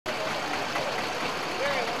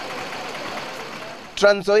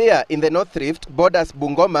Trans Nzoia in the North Rift borders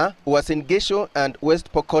Bungoma, Uasin Gishu and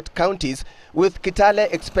West Pokot counties, with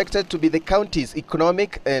Kitale expected to be the county's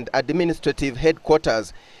economic and administrative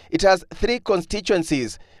headquarters. It has 3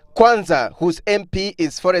 constituencies: Kwanza, whose MP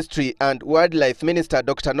is Forestry and Wildlife Minister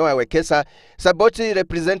Dr. Noah Wekesa, Saboti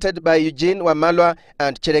represented by Eugene Wamalwa,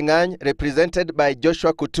 and Cherengany represented by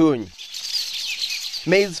Joshua Kutuny.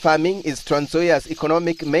 Maize farming is Trans Nzoia's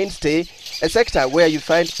economic mainstay, a sector where you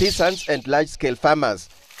find peasants and large-scale farmers.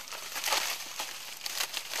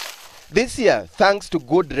 This year, thanks to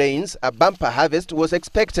good rains, a bumper harvest was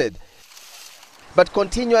expected. But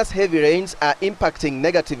continuous heavy rains are impacting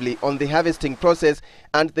negatively on the harvesting process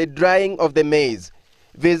and the drying of the maize.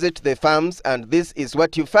 Visit the farms and this is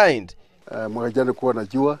what you find. Mwaka jana kuwa na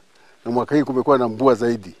jua na mwaka hii kumekuwa na mvua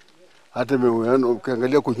zaidi. Hata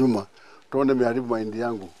ukiangalia kunyuma tuone meharibu mahindi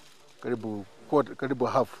yangu karibu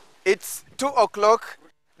half. It's 2 o'clock.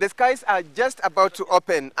 The skies are just about to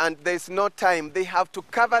open and there's no time. They have to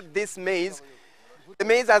cover this maize. The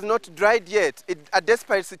maize has not dried yet. It's a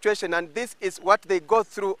desperate situation, and this is what they go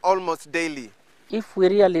through almost daily. If we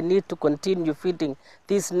really need to continue feeding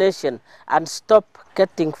this nation and stop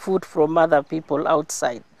getting food from other people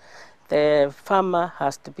outside, the farmer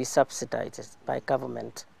has to be subsidized by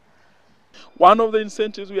government. One of the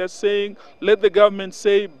incentives we are saying, let the government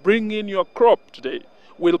say, bring in your crop today.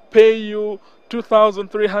 We'll pay you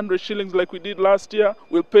 2,300 shillings like we did last year.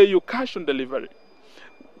 We'll pay you cash on delivery.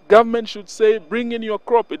 Government should say, bring in your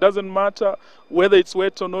crop. It doesn't matter whether it's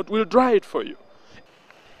wet or not. We'll dry it for you.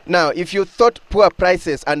 Now, if you thought poor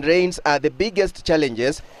prices and rains are the biggest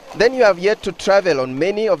challenges, then you have yet to travel on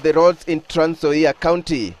many of the roads in Trans Nzoia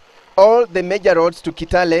County. All the major roads to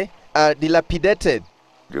Kitale are dilapidated.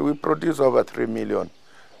 We produce over 3 million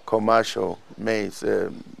commercial maize,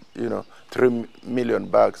 3 million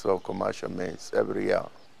bags of commercial maize every year.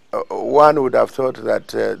 One would have thought that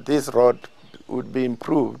this road would be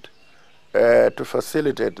improved to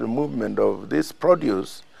facilitate the movement of this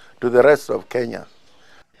produce to the rest of Kenya.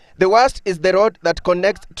 The worst is the road that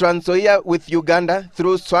connects Trans Nzoia with Uganda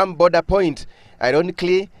through Swam Border Point,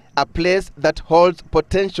 ironically a place that holds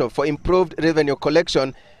potential for improved revenue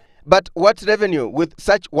collection. But what revenue with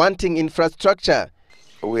such wanting infrastructure?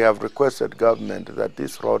 We have requested government that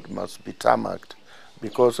this road must be tarmacked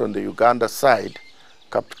because on the Uganda side,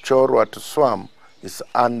 Kapchorwa to Swam is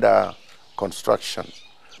under construction,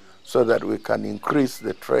 so that we can increase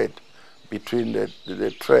the trade between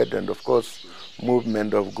the trade and of course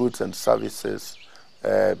movement of goods and services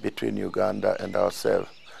between Uganda and ourselves.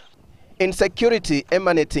 Insecurity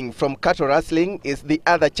emanating from cattle rustling is the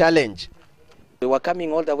other challenge. They were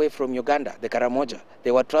coming all the way from Uganda, the Karamoja. They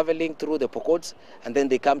were traveling through the Pokots and then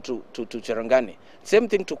they come to Cherengany. Same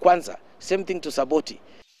thing to Kwanza, same thing to Saboti.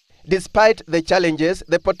 Despite the challenges,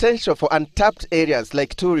 the potential for untapped areas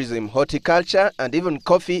like tourism, horticulture, and even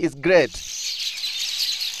coffee is great.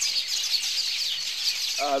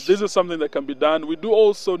 This is something that can be done. We do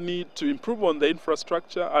also need to improve on the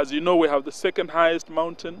infrastructure. As you know, we have the 2nd highest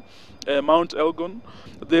mountain, Mount Elgon.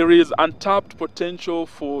 There is untapped potential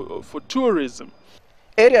for tourism.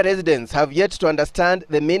 Area residents have yet to understand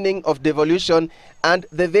the meaning of devolution and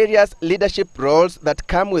the various leadership roles that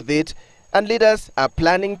come with it, and leaders are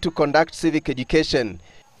planning to conduct civic education.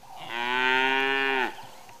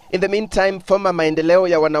 In the meantime, former Maendeleo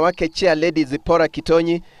ya Wanawake Chair Lady Zipporah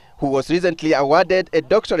Kitonyi, who was recently awarded a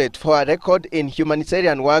doctorate for a record in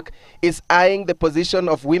humanitarian work, is eyeing the position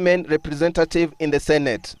of women representative in the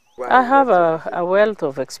Senate. I have a wealth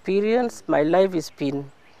of experience. My life has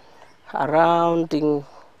been around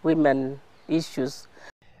women issues.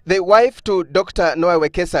 The wife to Dr. Noah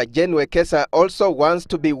Wekesa, Jane Wekesa, also wants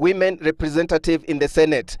to be women representative in the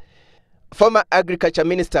Senate. Former Agriculture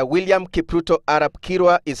Minister William Kipruto Arap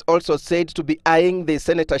Kirwa is also said to be eyeing the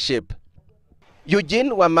senatorship. Eugene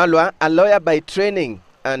Wamalwa, a lawyer by training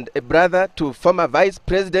and a brother to former Vice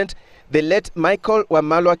President, the late Michael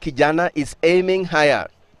Wamalwa Kijana, is aiming higher.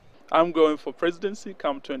 I'm going for presidency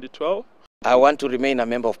come 2012. I want to remain a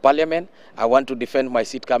member of parliament. I want to defend my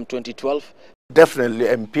seat come 2012. Definitely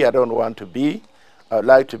MP I don't want to be. I'd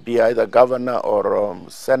like to be either governor or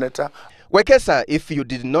senator. Wekesa, if you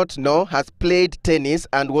did not know, has played tennis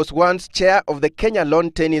and was once chair of the Kenya Lawn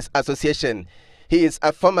Tennis Association. He is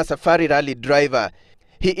a former safari rally driver.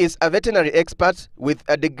 He is a veterinary expert with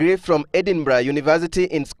a degree from Edinburgh University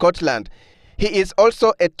in Scotland. He is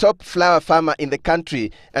also a top flower farmer in the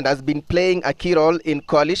country and has been playing a key role in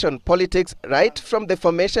coalition politics right from the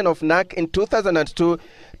formation of NAC in 2002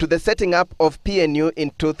 to the setting up of PNU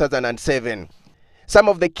in 2007. Some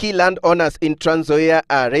of the key landowners in Trans Nzoia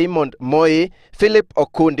are Raymond Moi, Philip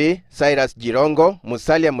Okundi, Cyrus Jirongo,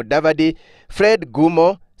 Musalia Mudavadi, Fred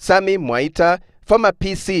Gumo, Sami Mwaita, former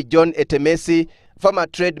PC John Etemesi, former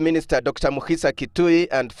Trade Minister Dr. Mukhisa Kitui,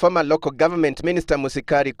 and former Local Government Minister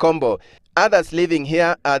Musikari Kombo. Others living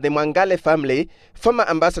here are the Mwangale family, former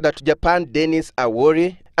Ambassador to Japan Dennis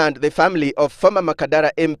Awori, and the family of former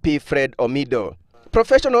Makadara MP Fred Omido.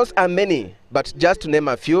 Professionals are many, but just to name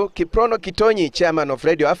a few, Kiprono Kitonyi, chairman of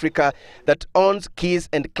Radio Africa, that owns Keys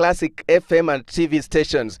and Classic FM and TV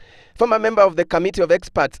stations. Former member of the Committee of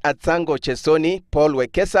Experts at Sango Chesoni, Paul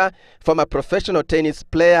Wekesa, former professional tennis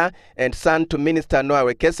player and son to Minister Noah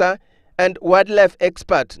Wekesa, and wildlife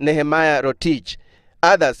expert Nehemiah Rotich.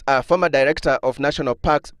 Others are former Director of National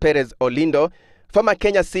Parks Perez Olindo, former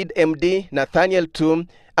Kenya Seed MD Nathaniel Tum,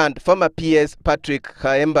 and former PS Patrick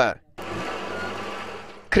Khaemba.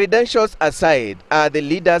 Credentials aside, are the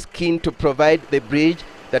leaders keen to provide the bridge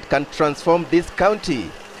that can transform this county?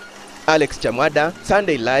 Alex Chamwada,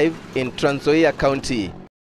 Sunday Live in Trans Nzoia County.